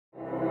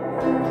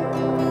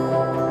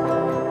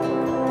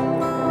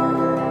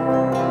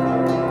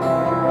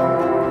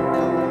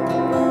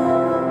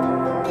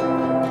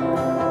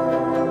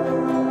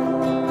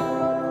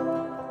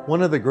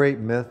One of the great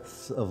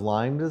myths of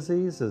Lyme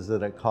disease is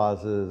that it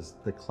causes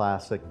the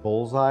classic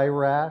bullseye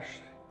rash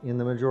in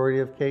the majority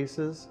of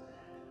cases.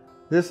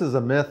 This is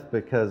a myth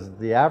because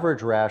the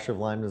average rash of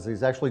Lyme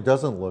disease actually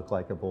doesn't look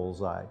like a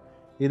bullseye.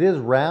 It is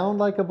round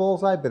like a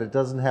bullseye, but it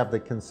doesn't have the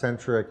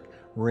concentric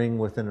ring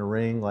within a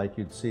ring like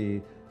you'd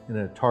see in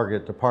a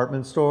Target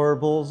department store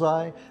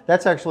bullseye.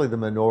 That's actually the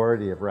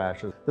minority of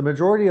rashes. The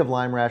majority of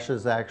Lyme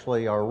rashes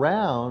actually are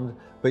round,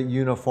 but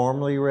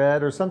uniformly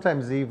red, or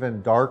sometimes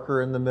even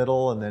darker in the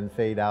middle and then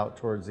fade out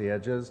towards the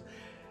edges.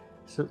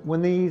 So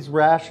when these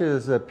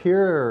rashes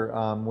appear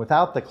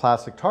without the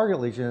classic target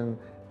lesion,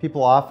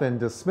 people often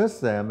dismiss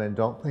them and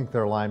don't think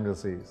they're Lyme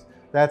disease.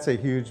 That's a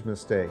huge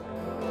mistake.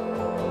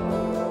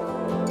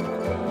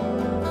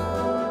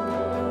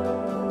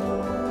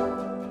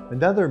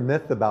 Another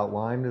myth about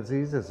Lyme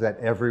disease is that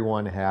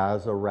everyone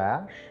has a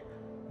rash.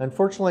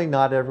 Unfortunately,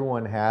 not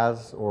everyone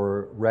has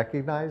or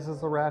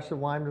recognizes a rash of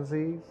Lyme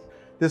disease.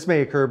 This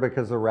may occur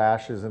because the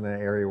rash is in an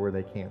area where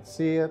they can't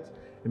see it.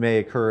 It may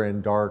occur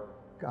in dark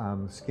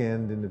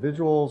skinned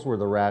individuals where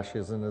the rash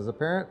isn't as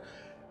apparent.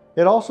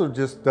 It also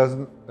just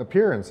doesn't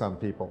appear in some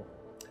people.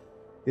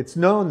 It's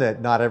known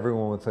that not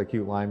everyone with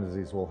acute Lyme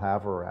disease will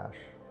have a rash.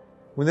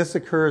 When this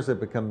occurs, it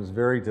becomes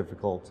very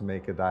difficult to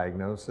make a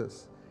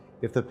diagnosis.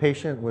 If the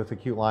patient with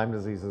acute Lyme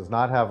disease does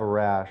not have a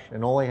rash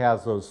and only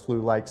has those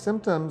flu-like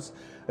symptoms,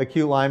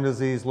 acute Lyme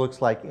disease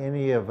looks like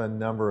any of a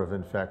number of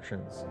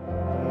infections.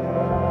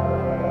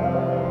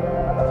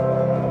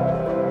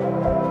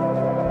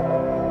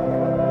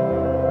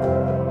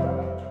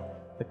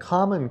 The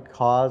common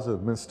cause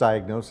of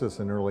misdiagnosis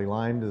in early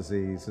Lyme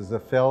disease is the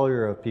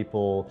failure of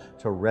people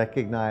to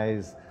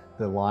recognize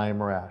the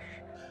Lyme rash.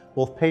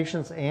 Both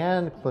patients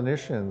and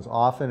clinicians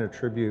often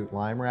attribute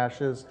Lyme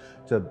rashes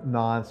to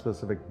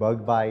non-specific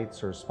bug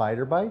bites or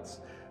spider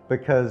bites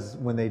because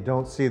when they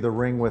don't see the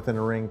ring within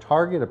a ring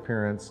target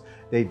appearance,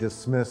 they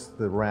dismiss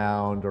the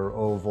round or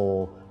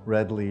oval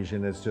red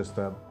lesion as just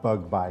a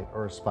bug bite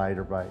or a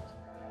spider bite.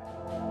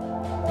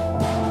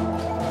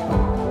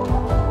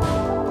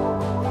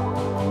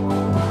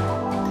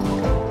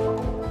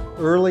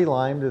 Early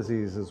Lyme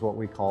disease is what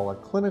we call a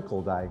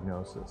clinical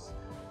diagnosis.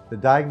 The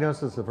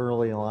diagnosis of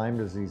early Lyme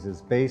disease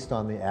is based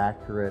on the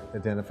accurate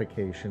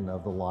identification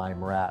of the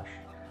Lyme rash.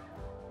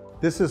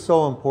 This is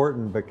so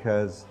important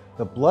because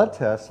the blood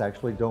tests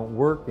actually don't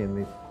work in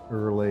the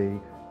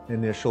early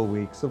initial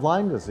weeks of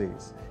Lyme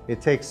disease.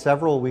 It takes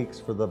several weeks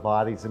for the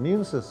body's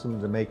immune system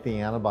to make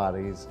the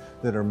antibodies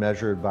that are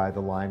measured by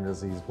the Lyme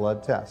disease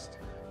blood test.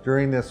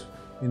 During this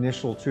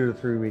initial 2 to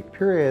 3 week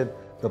period,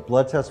 the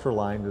blood test for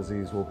Lyme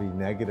disease will be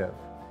negative.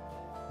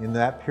 In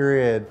that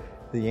period,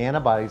 the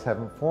antibodies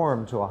haven't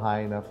formed to a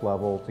high enough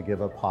level to give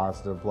a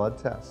positive blood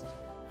test.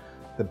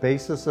 The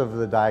basis of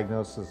the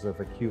diagnosis of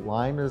acute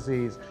Lyme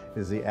disease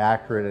is the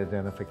accurate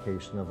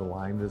identification of the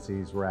Lyme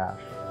disease rash.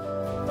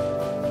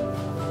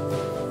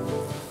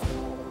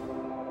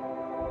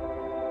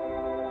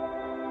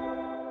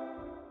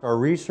 Our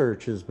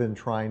research has been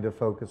trying to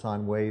focus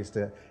on ways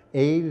to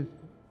aid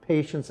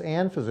patients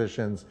and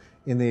physicians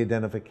in the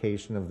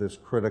identification of this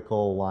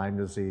critical Lyme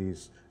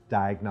disease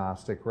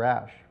diagnostic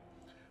rash.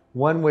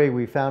 One way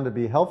we found to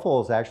be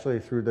helpful is actually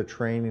through the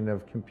training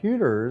of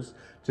computers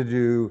to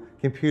do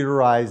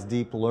computerized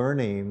deep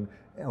learning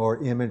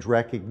or image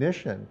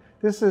recognition.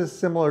 This is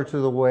similar to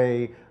the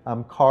way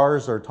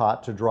cars are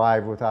taught to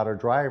drive without a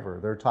driver.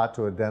 They're taught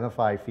to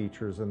identify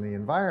features in the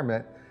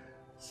environment.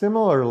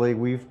 Similarly,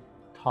 we've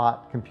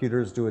taught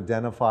computers to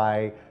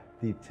identify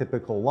the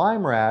typical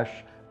Lyme rash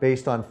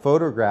based on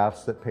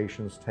photographs that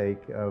patients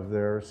take of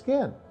their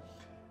skin.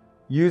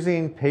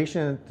 Using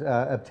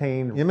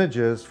patient-obtained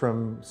images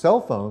from cell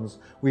phones,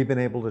 we've been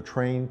able to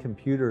train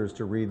computers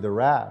to read the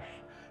rash.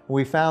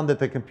 We found that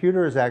the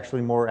computer is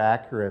actually more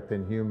accurate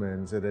than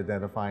humans at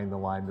identifying the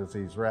Lyme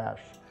disease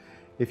rash.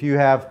 If you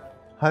have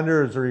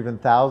hundreds or even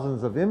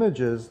thousands of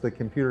images, the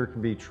computer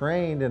can be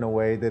trained in a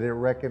way that it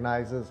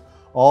recognizes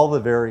all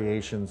the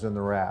variations in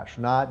the rash,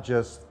 not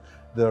just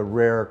the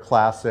rare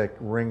classic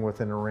ring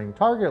within a ring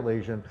target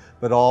lesion,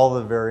 but all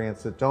the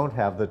variants that don't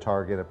have the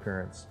target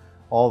appearance.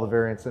 All the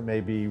variants that may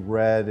be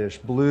reddish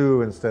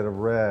blue instead of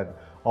red,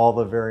 all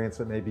the variants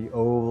that may be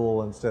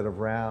oval instead of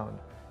round.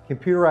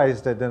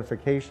 Computerized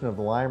identification of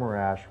the Lyme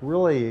rash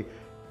really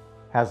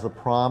has the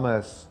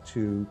promise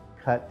to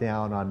cut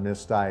down on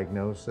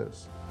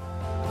misdiagnosis.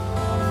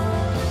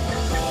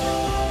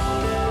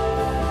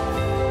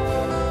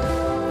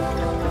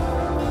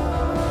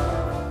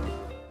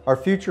 Our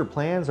future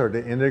plans are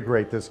to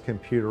integrate this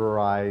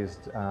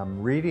computerized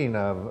reading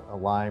of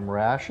Lyme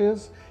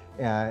rashes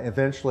and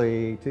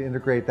eventually to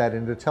integrate that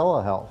into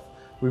telehealth.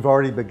 We've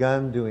already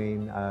begun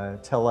doing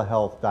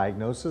telehealth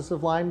diagnosis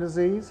of Lyme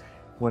disease.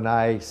 When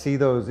I see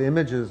those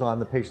images on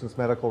the patient's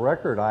medical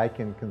record, I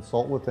can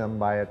consult with them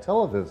by a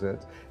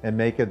televisit and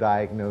make a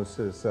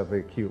diagnosis of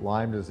acute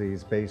Lyme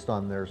disease based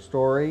on their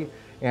story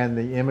and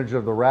the image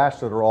of the rash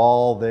that are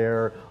all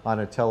there on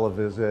a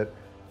televisit.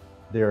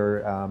 They're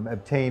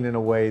obtained in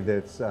a way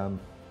that's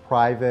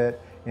private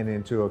and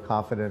into a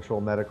confidential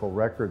medical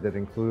record that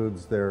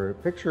includes their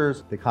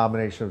pictures. The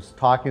combination of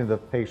talking to the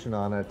patient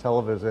on a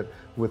televisit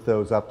with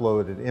those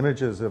uploaded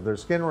images of their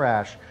skin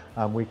rash,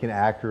 we can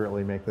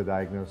accurately make the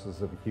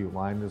diagnosis of acute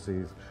Lyme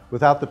disease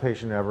without the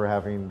patient ever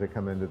having to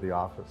come into the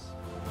office.